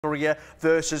Korea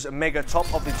versus Mega,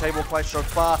 top of the table clash so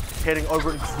far, heading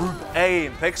over in Group A.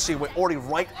 And Pixie, we're already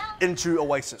right into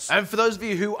Oasis. And for those of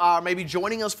you who are maybe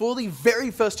joining us for the very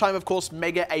first time, of course,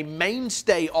 Mega, a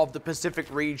mainstay of the Pacific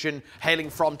region, hailing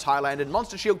from Thailand, and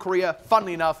Monster Shield Korea,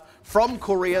 funnily enough, from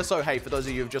Korea. So hey, for those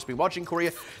of you who've just been watching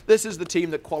Korea, this is the team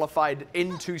that qualified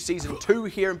into Season 2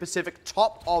 here in Pacific,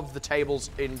 top of the tables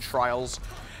in Trials.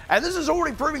 And this is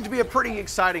already proving to be a pretty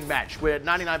exciting match. We're at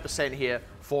 99% here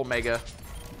for Mega.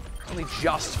 Only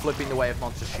just flipping the way of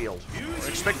Monster Shield. We're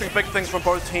expecting big things from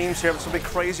both teams here. Some big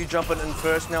crazy jumping in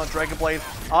first now. Dragon Blade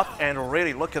up and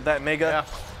ready. Look at that, Mega.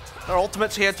 Yeah. Their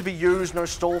ultimates here to be used, no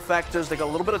stall factors. They got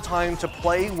a little bit of time to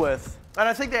play with. And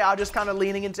I think they are just kind of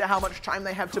leaning into how much time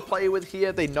they have to play with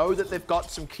here. They know that they've got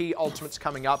some key ultimates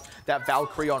coming up. That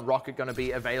Valkyrie on Rocket going to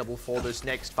be available for this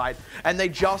next fight. And they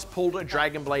just pulled a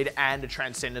Dragon Blade and a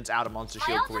Transcendence out of Monster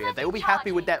Shield Korea. They will be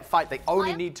happy with that fight. They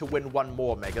only need to win one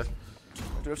more, Mega.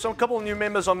 We have a couple of new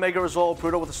members on Mega as well.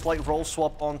 Bruto with a slight role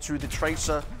swap onto the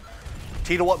Tracer.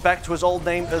 Tito back to his old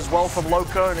name as well from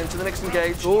Loco and into the next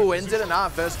engage. Ooh, NZNR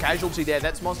first casualty there.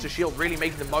 That's Monster Shield really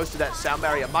making the most of that sound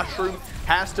barrier. Mushroom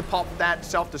has to pop that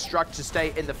self-destruct to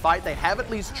stay in the fight. They have at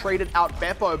least traded out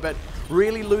Beppo, but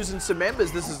really losing some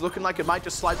members. This is looking like it might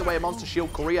just slide the way of Monster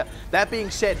Shield Korea. That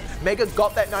being said, Mega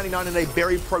got that 99 in a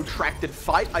very protracted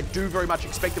fight. I do very much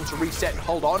expect them to reset and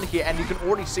hold on here, and you can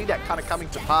already see that kind of coming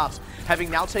to pass.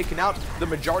 Having now taken out the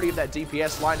majority of that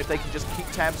DPS line, if they can just keep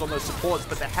tabs on those supports,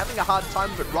 but they're having a hard time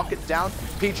with Rocket down.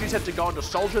 Pichu's had to go onto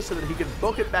Soldier so that he can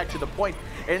book it back to the point.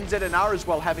 NZNR as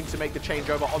well having to make the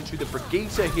changeover onto the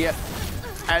Brigitte here.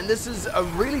 And this is a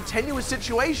really tenuous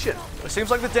situation. It seems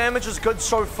like the damage is good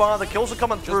so far. The kills are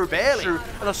coming through. Barely. And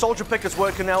the Soldier pick is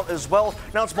working out as well.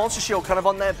 Now it's Monster Shield kind of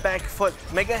on their back foot.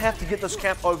 Mega have to get this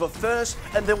cap over first,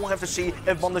 and then we'll have to see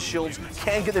if Monster Shields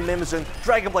can get their members in.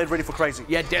 Dragon Blade ready for crazy.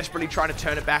 Yeah, desperately trying to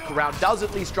turn it back around. Does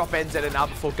at least drop NZNR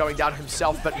before going down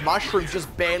himself, but Mushroom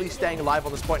just barely staying alive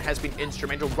on this point has been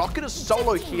instrumental. Rocket is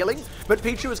solo healing, but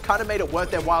Pichu has kind of made it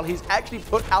worth their while. He's actually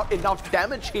put out enough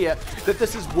damage here that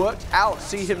this has worked out.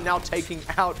 See him now taking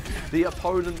out the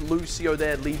opponent, Lucio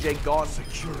there. Lee J gone.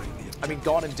 I mean,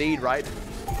 gone indeed, right?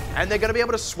 And they're going to be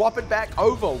able to swap it back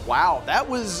over. Wow, that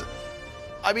was...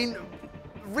 I mean,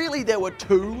 really, there were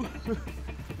two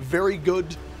very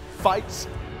good fights,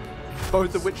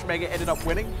 both of which Mega ended up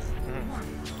winning.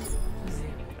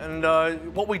 And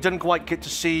what we didn't quite get to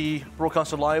see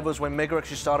broadcasted live was when Mega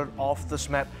actually started off this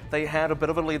map, they had a bit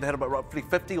of a lead. They had about roughly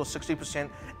 50 or 60%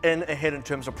 in ahead in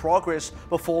terms of progress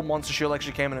before Monster Shield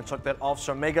actually came in and took that off.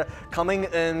 So Mega coming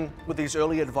in with these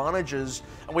early advantages.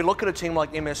 And we look at a team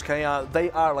like MSK,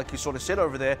 they are, like you sort of said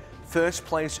over there, first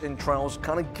place in Trials.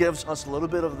 Kind of gives us a little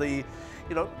bit of the,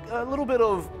 you know, a little bit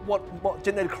of what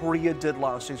Detonator Korea did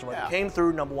last season, right? Yeah. Came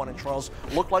through #1 in Trials,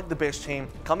 looked like the best team.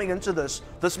 Coming into this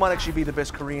might actually be the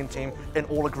best Korean team in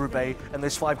all of Group A, and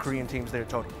there's 5 Korean teams there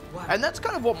total. And that's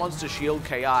kind of what Monster Shield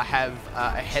KR have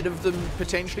ahead of them,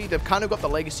 potentially. They've kind of got the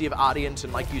legacy of Ardiant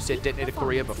and, like you said, Detonator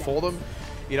Korea before them.